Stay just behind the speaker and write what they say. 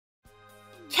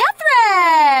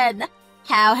again!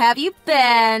 How have you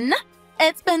been?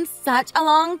 It's been such a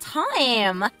long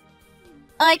time.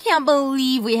 I can't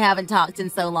believe we haven't talked in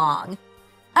so long.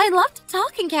 I'd love to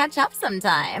talk and catch up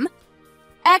sometime.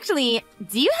 Actually,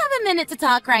 do you have a minute to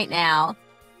talk right now?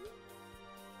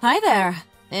 Hi there.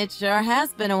 It sure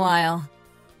has been a while.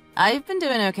 I've been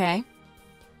doing okay.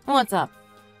 What's up?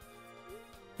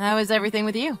 How is everything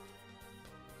with you?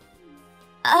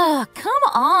 Oh, come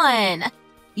on!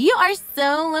 You are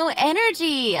so low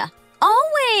energy!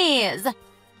 Always!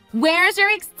 Where's your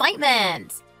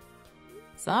excitement?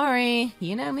 Sorry,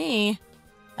 you know me.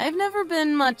 I've never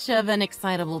been much of an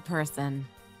excitable person.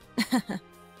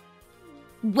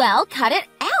 Well, cut it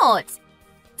out!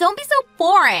 Don't be so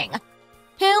boring!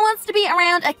 Who wants to be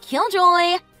around a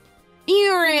killjoy?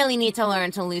 You really need to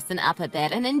learn to loosen up a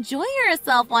bit and enjoy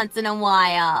yourself once in a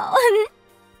while.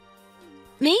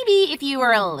 Maybe if you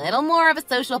were a little more of a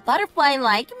social butterfly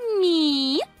like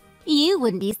me, you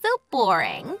wouldn't be so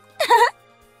boring.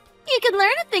 You could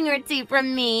learn a thing or two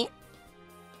from me.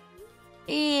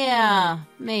 Yeah,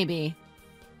 maybe.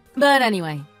 But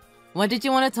anyway, what did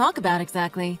you want to talk about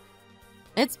exactly?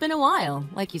 It's been a while,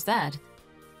 like you said.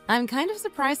 I'm kind of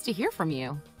surprised to hear from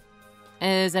you.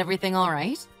 Is everything all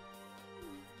right?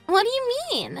 What do you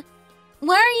mean?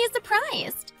 Why are you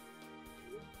surprised?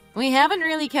 We haven't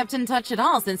really kept in touch at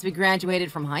all since we graduated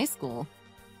from high school.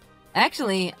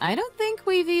 Actually, I don't think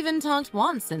we've even talked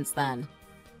once since then.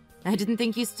 I didn't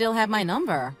think you still had my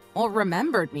number, or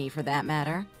remembered me for that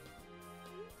matter.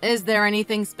 Is there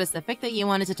anything specific that you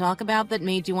wanted to talk about that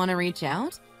made you want to reach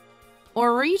out?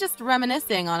 Or were you just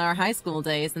reminiscing on our high school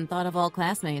days and thought of all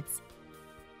classmates?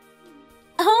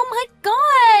 Oh my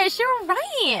gosh, you're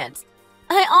right!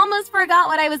 I almost forgot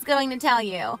what I was going to tell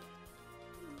you.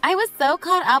 I was so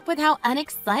caught up with how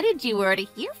unexcited you were to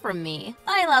hear from me.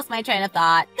 I lost my train of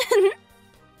thought.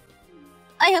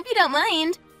 I hope you don't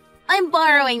mind. I'm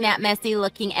borrowing that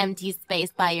messy-looking empty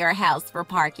space by your house for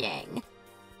parking.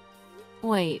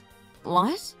 Wait,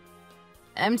 what?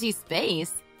 Empty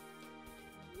space?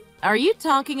 Are you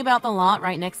talking about the lot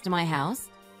right next to my house?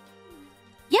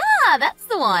 Yeah, that's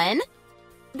the one.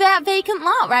 That vacant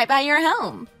lot right by your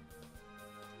home.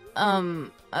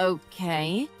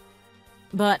 Okay.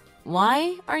 But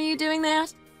why are you doing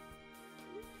that?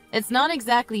 It's not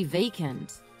exactly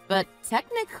vacant, but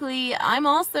technically, I'm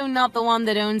also not the one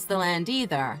that owns the land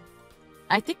either.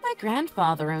 I think my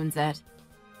grandfather owns it.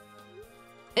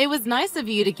 It was nice of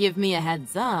you to give me a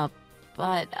heads up,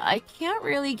 but I can't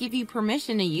really give you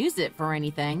permission to use it for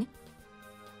anything.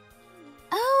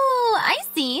 Oh, I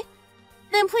see.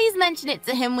 Then please mention it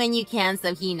to him when you can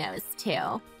so he knows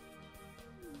too.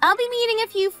 I'll be meeting a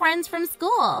few friends from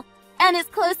school, and it's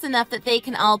close enough that they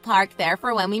can all park there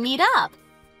for when we meet up.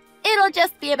 It'll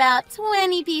just be about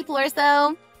 20 people or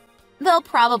so. They'll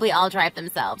probably all drive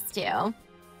themselves too.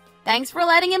 Thanks for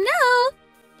letting him know.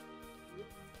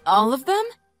 All of them?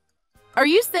 Are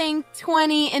you saying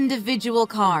 20 individual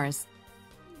cars?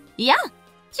 Yeah,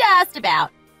 just about.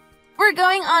 We're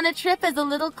going on a trip as a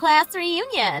little class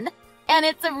reunion, and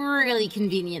it's a really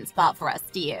convenient spot for us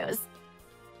to use.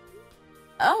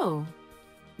 Oh,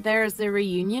 there's a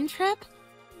reunion trip?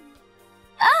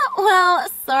 Oh, well,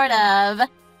 sort of.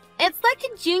 It's like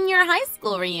a junior high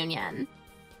school reunion.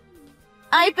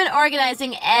 I've been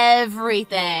organizing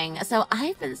everything, so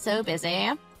I've been so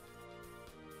busy.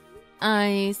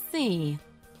 I see.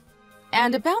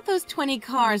 And about those 20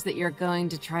 cars that you're going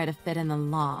to try to fit in the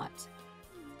lot.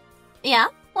 Yeah,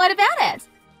 what about it?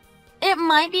 It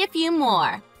might be a few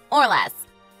more, or less.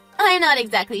 I'm not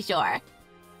exactly sure.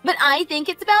 But I think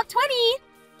it's about 20.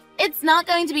 It's not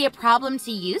going to be a problem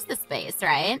to use the space,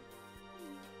 right?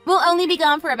 We'll only be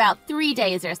gone for about 3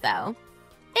 days or so.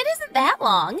 It isn't that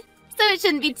long, so it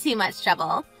shouldn't be too much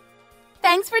trouble.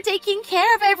 Thanks for taking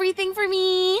care of everything for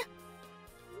me.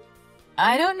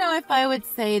 I don't know if I would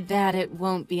say that it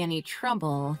won't be any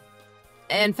trouble.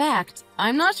 In fact,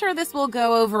 I'm not sure this will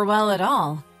go over well at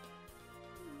all.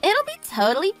 It'll be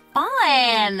totally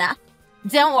fine.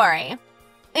 Don't worry.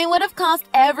 It would have cost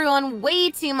everyone way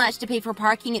too much to pay for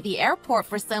parking at the airport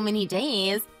for so many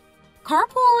days.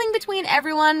 Carpooling between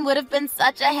everyone would have been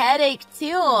such a headache,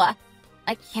 too.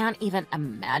 I can't even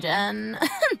imagine.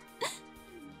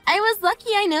 I was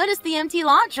lucky I noticed the empty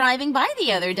lot driving by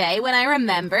the other day when I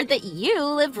remembered that you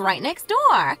lived right next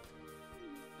door.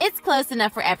 It's close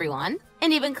enough for everyone,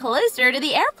 and even closer to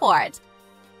the airport.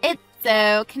 It's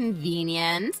so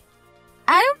convenient.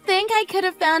 I don't think I could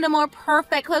have found a more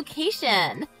perfect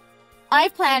location.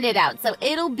 I've planned it out, so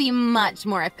it'll be much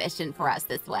more efficient for us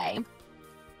this way.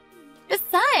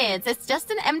 Besides, it's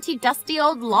just an empty, dusty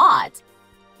old lot.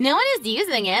 No one is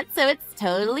using it, so it's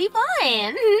totally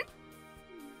fine.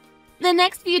 The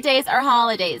next few days are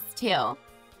holidays, too.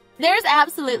 There's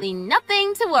absolutely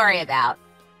nothing to worry about.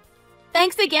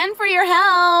 Thanks again for your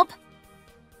help.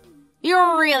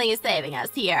 You're really saving us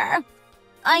here.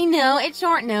 I know it's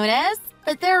short notice,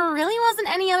 but there really wasn't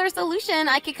any other solution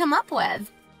I could come up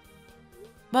with.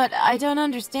 But I don't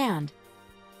understand.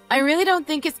 I really don't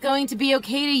think it's going to be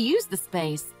okay to use the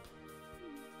space.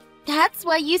 That's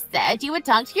why you said you would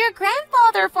talk to your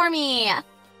grandfather for me.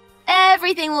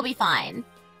 Everything will be fine.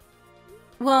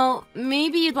 Well,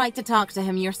 maybe you'd like to talk to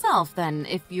him yourself then,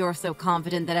 if you're so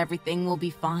confident that everything will be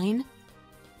fine.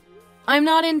 I'm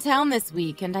not in town this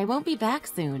week, and I won't be back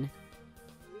soon.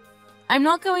 I'm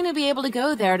not going to be able to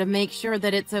go there to make sure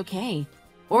that it's okay,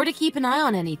 or to keep an eye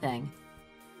on anything.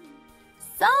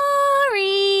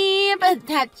 Sorry, but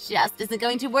that just isn't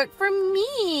going to work for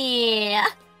me.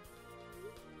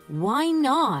 Why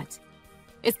not?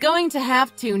 It's going to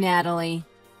have to, Natalie.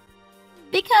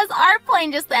 Because our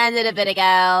plane just landed a bit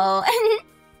ago.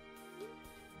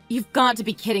 You've got to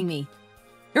be kidding me.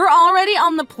 You're already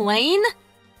on the plane?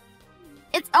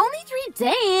 It's only 3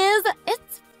 days.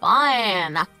 It's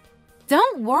fine.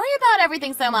 Don't worry about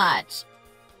everything so much.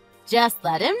 Just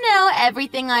let him know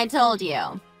everything I told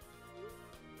you.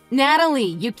 Natalie,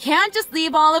 you can't just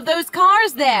leave all of those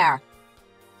cars there.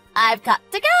 I've got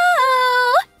to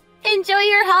go. Enjoy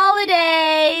your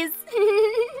holidays.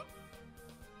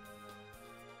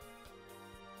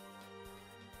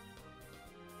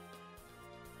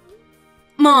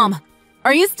 Mom,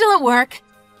 are you still at work?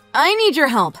 I need your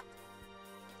help.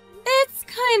 It's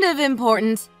kind of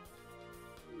important.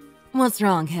 What's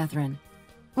wrong, Catherine?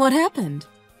 What happened?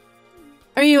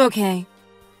 Are you okay?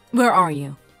 Where are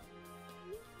you?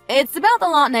 It's about the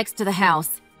lot next to the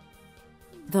house.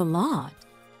 The lot?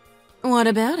 What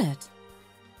about it?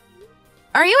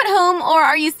 Are you at home or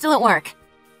are you still at work?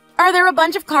 Are there a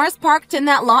bunch of cars parked in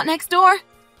that lot next door?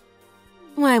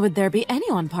 Why would there be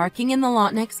anyone parking in the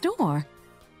lot next door?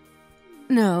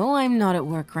 No, I'm not at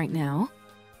work right now.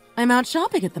 I'm out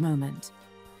shopping at the moment.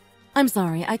 I'm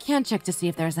sorry, I can't check to see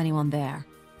if there's anyone there.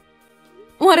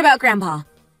 What about Grandpa?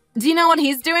 Do you know what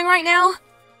he's doing right now?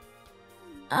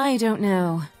 I don't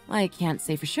know. I can't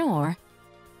say for sure.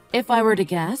 If I were to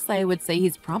guess, I would say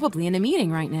he's probably in a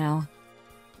meeting right now.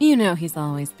 You know he's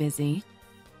always busy.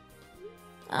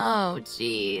 Oh,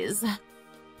 jeez.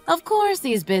 Of course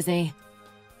he's busy.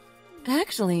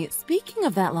 Actually, speaking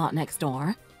of that lot next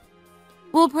door,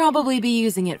 we'll probably be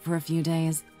using it for a few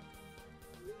days.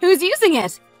 Who's using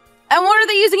it? And what are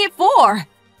they using it for?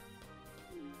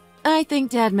 I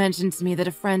think Dad mentioned to me that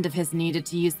a friend of his needed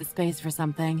to use the space for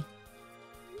something.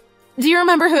 Do you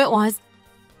remember who it was?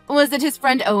 Was it his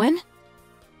friend Owen?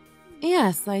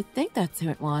 Yes, I think that's who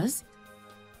it was.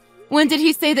 When did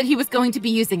he say that he was going to be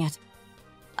using it?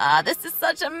 This is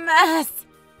such a mess.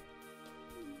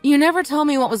 You never told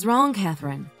me what was wrong,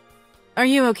 Catherine. Are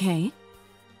you okay?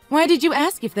 Why did you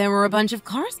ask if there were a bunch of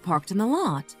cars parked in the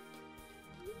lot?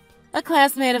 A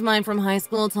classmate of mine from high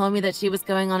school told me that she was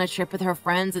going on a trip with her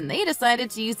friends and they decided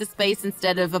to use the space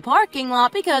instead of a parking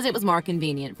lot because it was more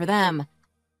convenient for them.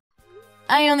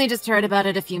 I only just heard about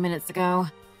it a few minutes ago.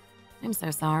 I'm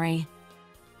so sorry.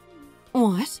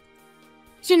 What?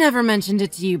 She never mentioned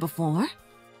it to you before?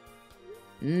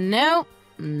 Nope,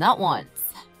 not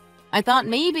once. I thought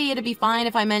maybe it'd be fine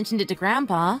if I mentioned it to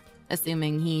Grandpa,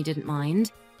 assuming he didn't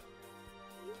mind.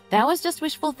 That was just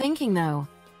wishful thinking, though.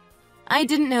 I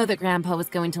didn't know that Grandpa was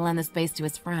going to lend the space to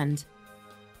his friend.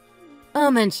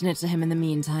 I'll mention it to him in the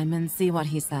meantime and see what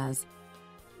he says.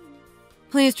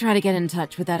 Please try to get in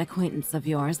touch with that acquaintance of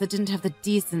yours that didn't have the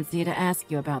decency to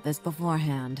ask you about this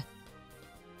beforehand.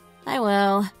 I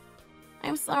will.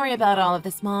 I'm sorry about all of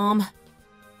this, Mom.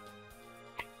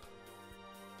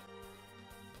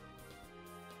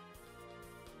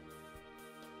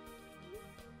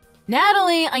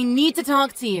 Natalie, I need to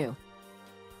talk to you.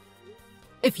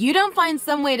 If you don't find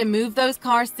some way to move those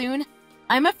cars soon,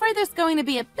 I'm afraid there's going to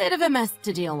be a bit of a mess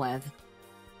to deal with.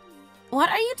 What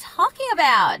are you talking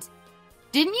about?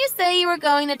 Didn't you say you were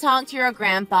going to talk to your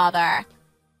grandfather?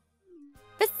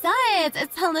 Besides,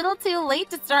 it's a little too late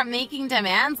to start making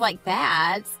demands like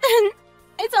that.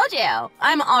 I told you,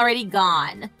 I'm already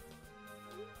gone.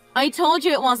 I told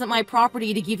you it wasn't my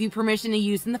property to give you permission to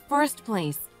use in the first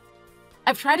place.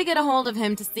 I've tried to get a hold of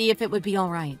him to see if it would be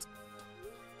alright.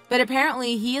 But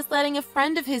apparently he is letting a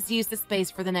friend of his use the space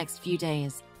for the next few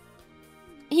days.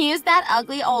 Use that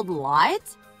ugly old lot?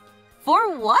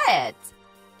 For what?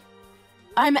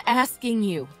 I'm asking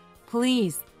you,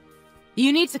 please.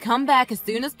 You need to come back as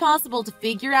soon as possible to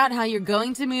figure out how you're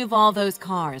going to move all those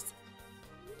cars.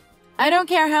 I don't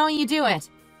care how you do it,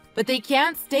 but they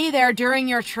can't stay there during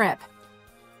your trip.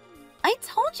 I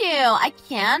told you, I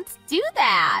can't do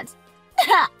that.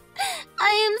 I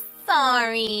am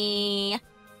sorry.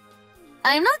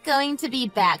 I'm not going to be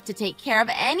back to take care of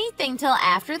anything till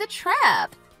after the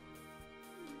trip.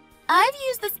 I've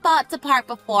used the spot to park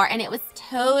before and it was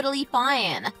totally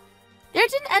fine. There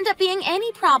didn't end up being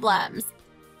any problems.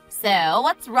 So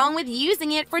what's wrong with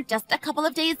using it for just a couple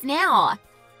of days now?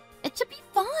 It should be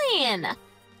fine.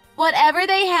 Whatever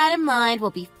they had in mind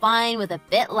will be fine with a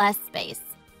bit less space.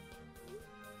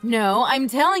 No, I'm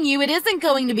telling you, it isn't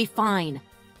going to be fine.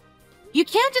 You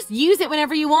can't just use it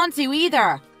whenever you want to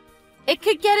either. It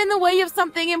could get in the way of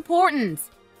something important.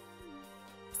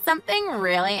 Something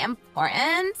really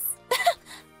important?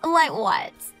 Like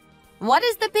what? What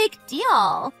is the big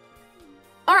deal?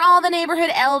 Are all the neighborhood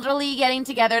elderly getting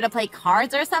together to play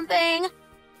cards or something?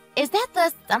 Is that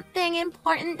the something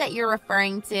important that you're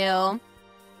referring to?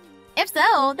 If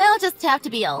so, they'll just have to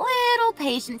be a little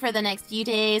patient for the next few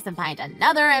days and find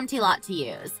another empty lot to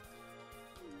use.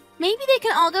 Maybe they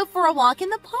can all go for a walk in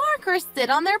the park or sit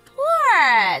on their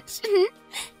porch.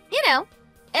 You know,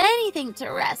 anything to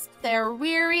rest their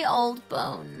weary old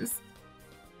bones.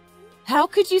 How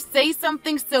could you say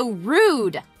something so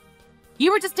rude?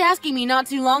 You were just asking me not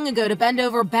too long ago to bend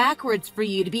over backwards for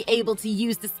you to be able to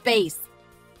use the space.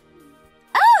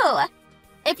 Oh!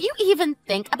 If you even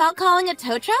think about calling a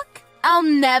tow truck, I'll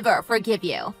never forgive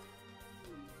you.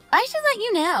 I should let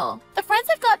you know, the friends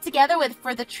I've got together with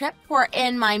for the trip were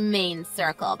in my main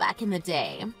circle back in the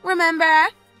day. Remember?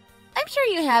 I'm sure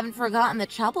you haven't forgotten the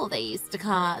trouble they used to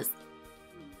cause.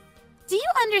 Do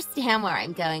you understand where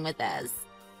I'm going with this?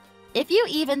 If you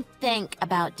even think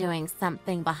about doing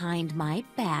something behind my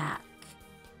back.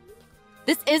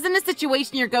 This isn't a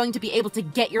situation you're going to be able to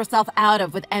get yourself out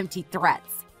of with empty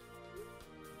threats.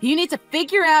 You need to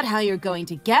figure out how you're going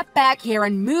to get back here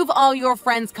and move all your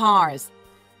friends' cars.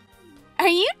 Are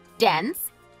you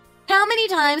dense? How many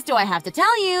times do I have to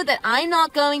tell you that I'm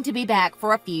not going to be back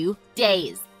for a few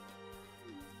days?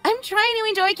 I'm trying to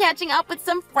enjoy catching up with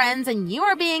some friends and you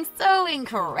are being so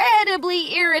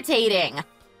incredibly irritating.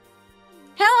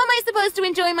 How am I supposed to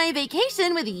enjoy my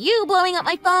vacation with you blowing up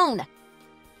my phone?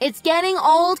 It's getting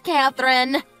old,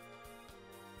 Catherine.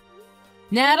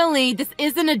 Natalie, this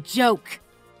isn't a joke.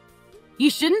 You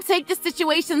shouldn't take this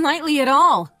situation lightly at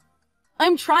all.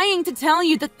 I'm trying to tell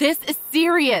you that this is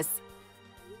serious.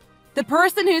 The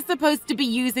person who's supposed to be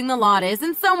using the lot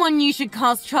isn't someone you should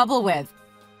cause trouble with.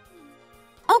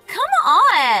 Oh, come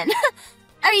on!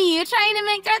 Are you trying to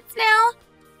make threats now?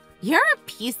 You're a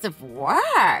piece of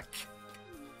work.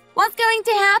 What's going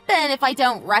to happen if I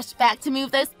don't rush back to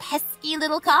move those pesky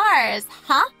little cars,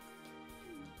 huh?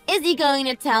 Is he going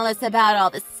to tell us about all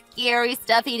the scary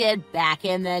stuff he did back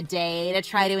in the day to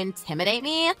try to intimidate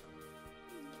me?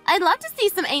 I'd love to see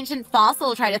some ancient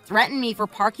fossil try to threaten me for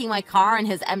parking my car in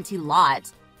his empty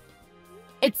lot.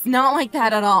 It's not like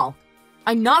that at all.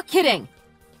 I'm not kidding.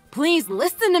 Please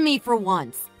listen to me for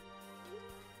once.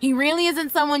 He really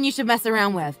isn't someone you should mess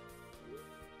around with.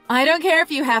 I don't care if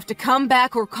you have to come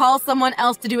back or call someone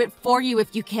else to do it for you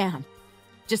if you can.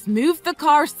 Just move the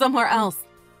car somewhere else.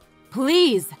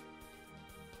 Please.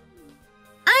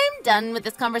 I'm done with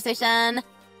this conversation.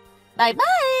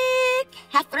 Bye-bye,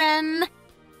 Catherine.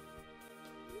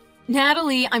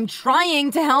 Natalie, I'm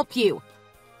trying to help you.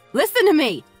 Listen to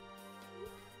me.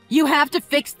 You have to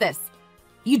fix this.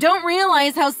 You don't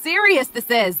realize how serious this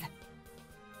is.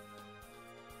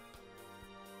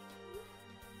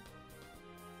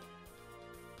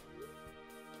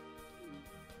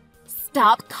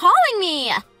 Stop calling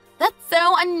me! That's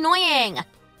so annoying.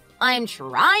 I'm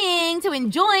trying to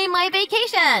enjoy my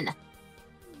vacation.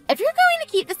 If you're going to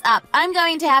keep this up, I'm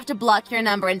going to have to block your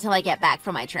number until I get back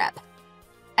from my trip.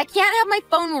 I can't have my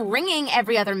phone ringing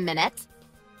every other minute.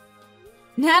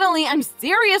 Natalie, I'm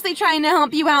seriously trying to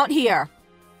help you out here.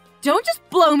 Don't just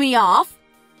blow me off.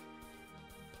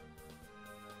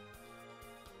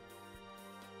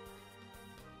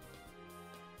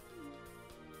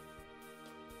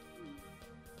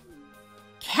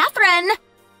 Catherine,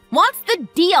 what's the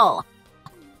deal?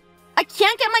 I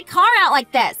can't get my car out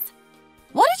like this.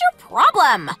 What is your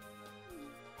problem?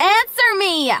 Answer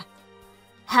me.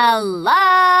 Hello?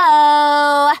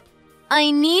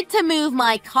 I need to move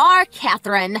my car,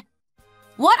 Catherine.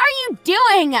 What are you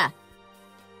doing?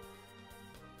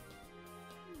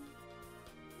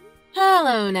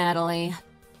 Hello, Natalie.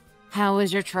 How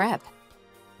was your trip?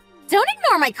 Don't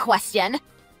ignore my question.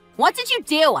 What did you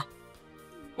do?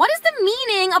 What is the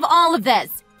meaning of all of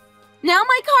this? Now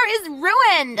my car is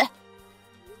ruined.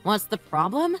 What's the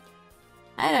problem?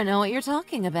 I don't know what you're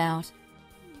talking about.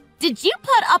 Did you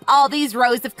put up all these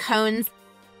rows of cones?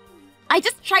 I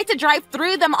just tried to drive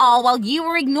through them all while you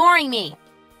were ignoring me.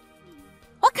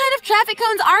 What kind of traffic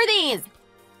cones are these?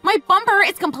 My bumper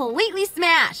is completely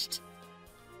smashed.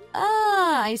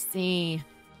 Ah, I see.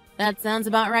 That sounds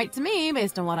about right to me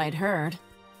based on what I'd heard.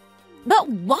 But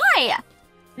why?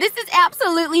 This is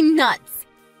absolutely nuts.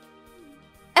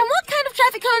 And what kind of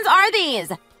traffic cones are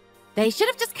these? They should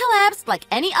have just collapsed like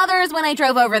any others when I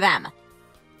drove over them.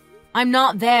 I'm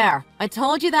not there. I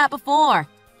told you that before.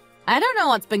 I don't know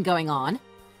what's been going on.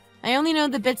 I only know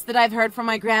the bits that I've heard from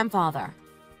my grandfather.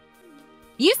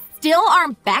 You still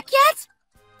aren't back yet?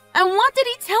 And what did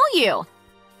he tell you?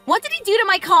 What did he do to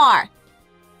my car?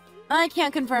 I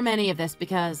can't confirm any of this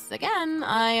because, again,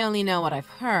 I only know what I've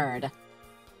heard.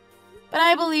 But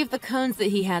I believe the cones that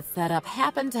he had set up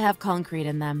happened to have concrete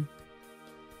in them.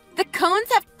 The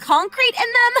cones have concrete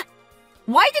in them?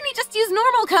 Why didn't he just use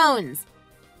normal cones?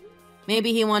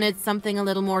 Maybe he wanted something a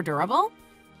little more durable?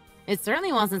 It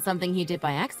certainly wasn't something he did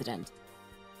by accident.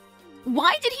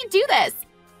 Why did he do this?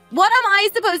 What am I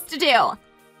supposed to do?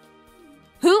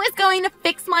 Who is going to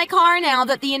fix my car now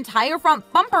that the entire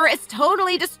front bumper is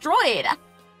totally destroyed?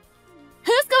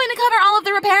 Who's going to cover all of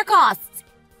the repair costs?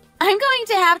 I'm going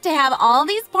to have all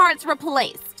these parts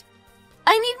replaced.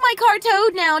 I need my car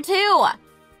towed now, too.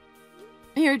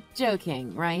 You're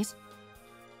joking, right?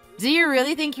 Do you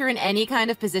really think you're in any kind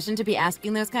of position to be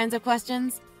asking those kinds of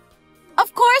questions?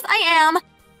 Of course I am!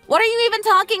 What are you even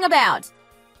talking about?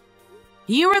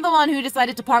 You were the one who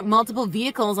decided to park multiple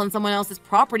vehicles on someone else's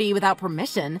property without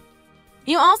permission.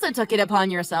 You also took it upon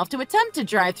yourself to attempt to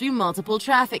drive through multiple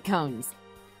traffic cones.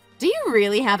 Do you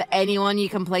really have anyone you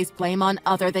can place blame on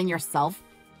other than yourself?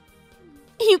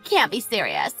 You can't be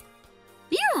serious.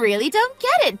 You really don't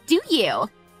get it, do you?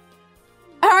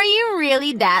 Are you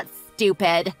really that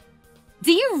stupid?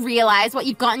 Do you realize what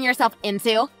you've gotten yourself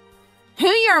into? Who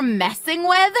you're messing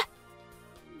with?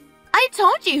 I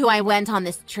told you who I went on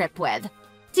this trip with.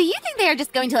 Do you think they are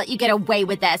just going to let you get away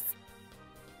with this?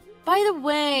 By the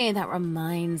way, that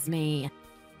reminds me.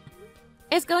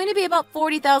 It's going to be about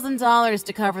 $40,000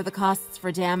 to cover the costs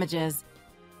for damages.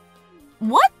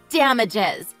 What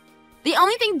damages? The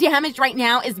only thing damaged right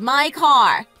now is my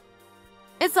car.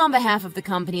 It's on behalf of the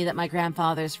company that my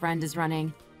grandfather's friend is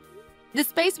running. The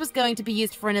space was going to be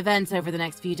used for an event over the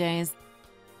next few days.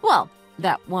 Well,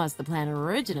 that was the plan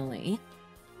originally.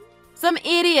 Some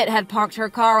idiot had parked her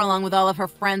car along with all of her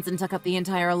friends and took up the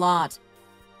entire lot.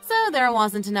 So there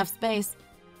wasn't enough space.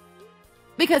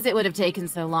 Because it would have taken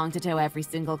so long to tow every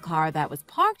single car that was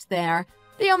parked there,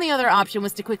 the only other option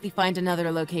was to quickly find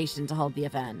another location to hold the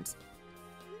event.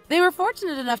 They were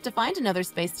fortunate enough to find another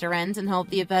space to rent and hold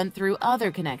the event through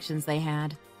other connections they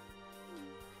had.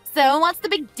 So what's the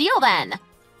big deal then?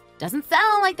 Doesn't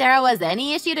sound like there was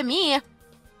any issue to me.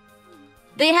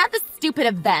 They had this stupid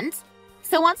event,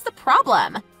 so what's the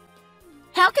problem?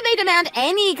 How can they demand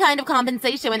any kind of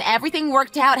compensation when everything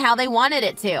worked out how they wanted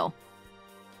it to?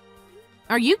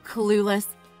 Are you clueless?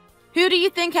 Who do you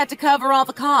think had to cover all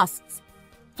the costs?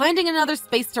 Finding another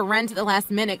space to rent at the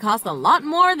last minute cost a lot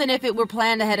more than if it were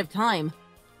planned ahead of time.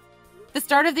 The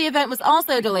start of the event was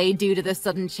also delayed due to the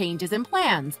sudden changes in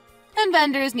plans, and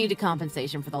vendors needed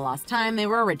compensation for the lost time they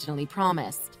were originally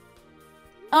promised.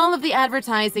 All of the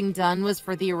advertising done was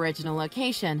for the original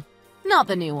location, not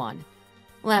the new one.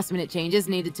 Last-minute changes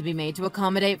needed to be made to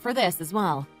accommodate for this as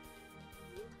well.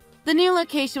 The new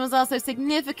location was also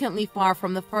significantly far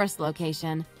from the first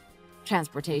location.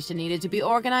 Transportation needed to be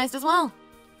organized as well.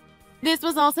 This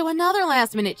was also another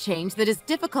last-minute change that is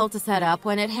difficult to set up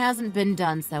when it hasn't been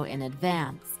done so in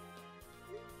advance.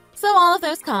 So all of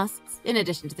those costs, in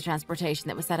addition to the transportation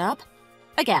that was set up,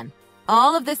 again,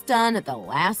 all of this done at the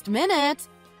last minute,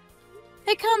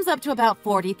 it comes up to about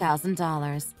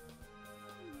 $40,000.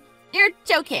 You're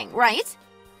joking, right?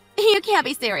 You can't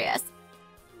be serious.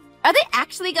 Are they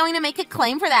actually going to make a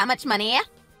claim for that much money?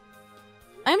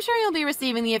 I'm sure you'll be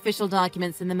receiving the official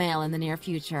documents in the mail in the near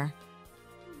future.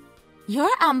 You're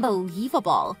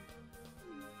unbelievable.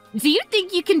 Do you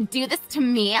think you can do this to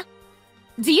me?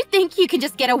 Do you think you can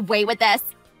just get away with this?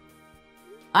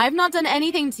 I've not done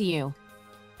anything to you.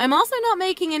 I'm also not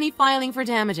making any filing for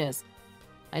damages.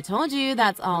 I told you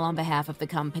that's all on behalf of the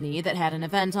company that had an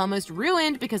event almost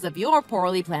ruined because of your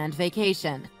poorly planned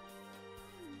vacation.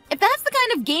 If that's the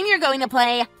kind of game you're going to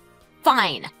play,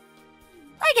 fine.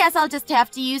 I guess I'll just have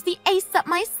to use the ace up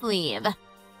my sleeve.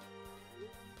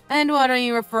 And what are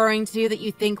you referring to that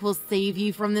you think will save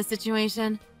you from this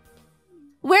situation?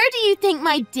 Where do you think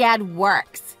my dad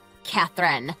works,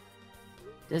 Catherine?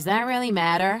 Does that really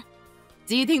matter?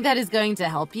 Do you think that is going to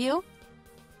help you?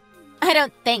 I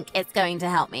don't think it's going to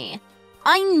help me.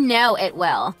 I know it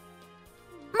will.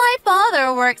 My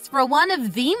father works for one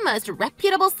of the most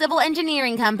reputable civil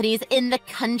engineering companies in the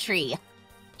country.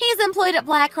 He's employed at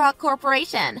BlackRock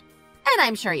Corporation, and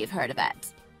I'm sure you've heard of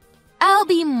it. I'll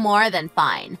be more than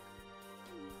fine.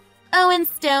 Owen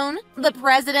Stone, the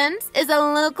president, is a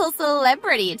local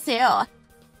celebrity, too.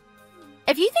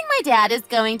 If you think my dad is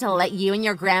going to let you and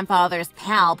your grandfather's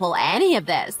pal pull any of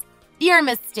this, you're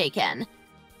mistaken.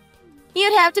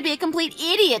 You'd have to be a complete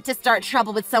idiot to start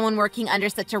trouble with someone working under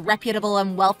such a reputable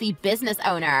and wealthy business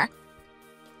owner.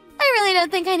 I really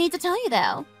don't think I need to tell you,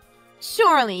 though.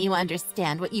 Surely you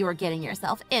understand what you are getting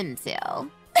yourself into.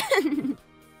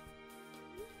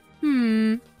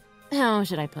 How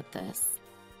should I put this?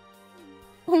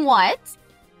 What?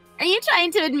 Are you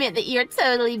trying to admit that you're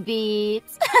totally beat?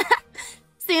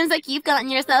 Seems like you've gotten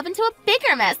yourself into a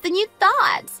bigger mess than you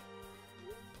thought.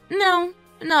 No,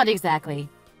 not exactly.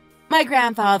 My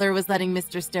grandfather was letting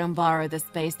Mr. Stone borrow the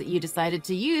space that you decided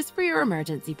to use for your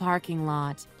emergency parking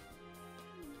lot.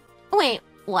 Wait,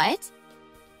 what?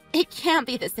 It can't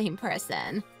be the same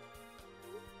person.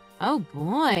 Oh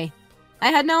boy, I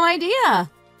had no idea.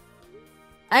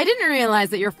 I didn't realize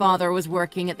that your father was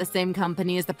working at the same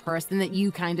company as the person that you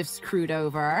kind of screwed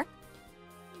over.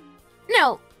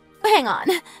 No, hang on.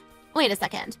 Wait a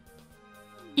second.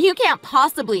 You can't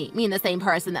possibly mean the same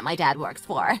person that my dad works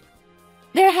for.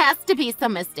 There has to be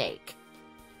some mistake.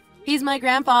 He's my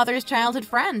grandfather's childhood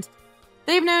friend.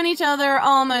 They've known each other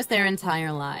almost their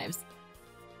entire lives.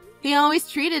 He always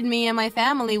treated me and my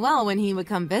family well when he would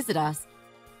come visit us.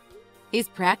 He's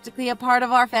practically a part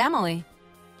of our family.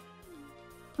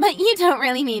 But you don't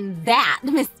really mean that,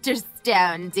 Mr.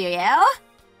 Stone, do you?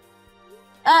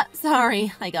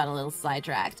 Sorry, I got a little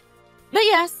sidetracked. But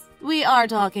yes, we are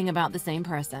talking about the same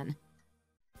person.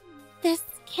 This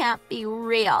can't be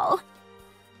real.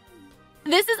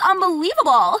 This is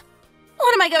unbelievable!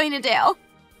 What am I going to do?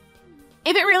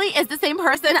 If it really is the same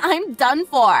person, I'm done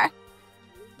for.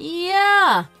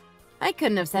 Yeah, I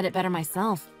couldn't have said it better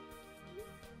myself.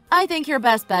 I think your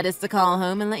best bet is to call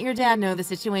home and let your dad know the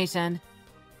situation.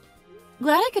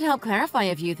 Glad I could help clarify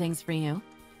a few things for you.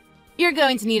 You're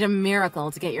going to need a miracle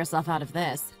to get yourself out of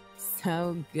this,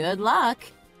 so good luck.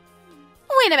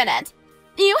 Wait a minute.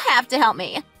 You have to help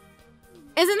me.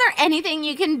 Isn't there anything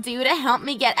you can do to help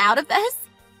me get out of this?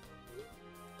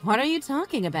 What are you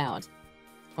talking about?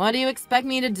 What do you expect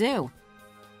me to do?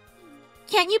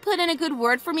 Can't you put in a good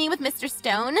word for me with Mr.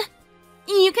 Stone?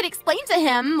 You could explain to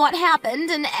him what happened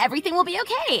and everything will be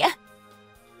okay.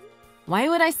 Why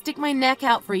would I stick my neck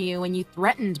out for you when you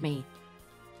threatened me?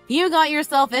 You got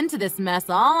yourself into this mess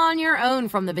all on your own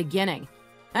from the beginning,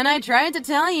 and I tried to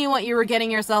tell you what you were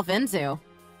getting yourself into.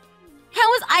 How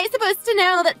was I supposed to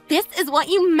know that this is what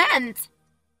you meant?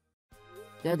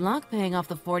 Good luck paying off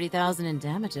the $40,000 in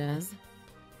damages.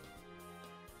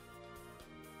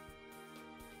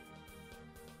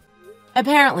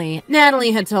 Apparently,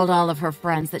 Natalie had told all of her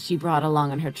friends that she brought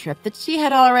along on her trip that she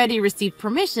had already received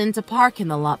permission to park in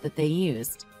the lot that they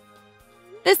used.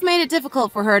 This made it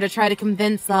difficult for her to try to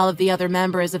convince all of the other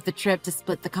members of the trip to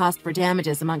split the cost for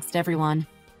damages amongst everyone.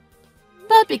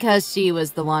 But because she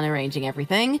was the one arranging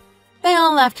everything, they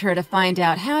all left her to find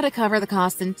out how to cover the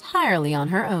costs entirely on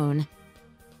her own.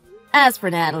 As for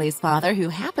Natalie's father, who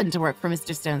happened to work for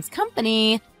Mr. Stone's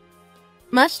company,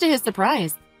 much to his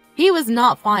surprise, he was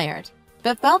not fired,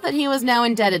 but felt that he was now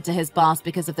indebted to his boss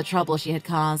because of the trouble she had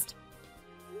caused.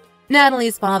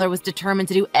 Natalie's father was determined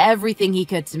to do everything he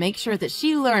could to make sure that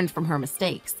she learned from her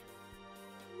mistakes.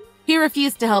 He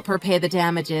refused to help her pay the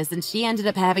damages, and she ended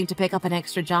up having to pick up an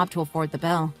extra job to afford the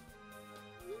bill.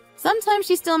 Sometimes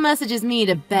she still messages me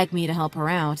to beg me to help her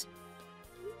out.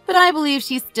 But I believe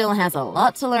she still has a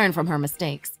lot to learn from her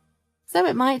mistakes, so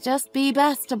it might just be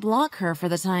best to block her for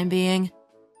the time being.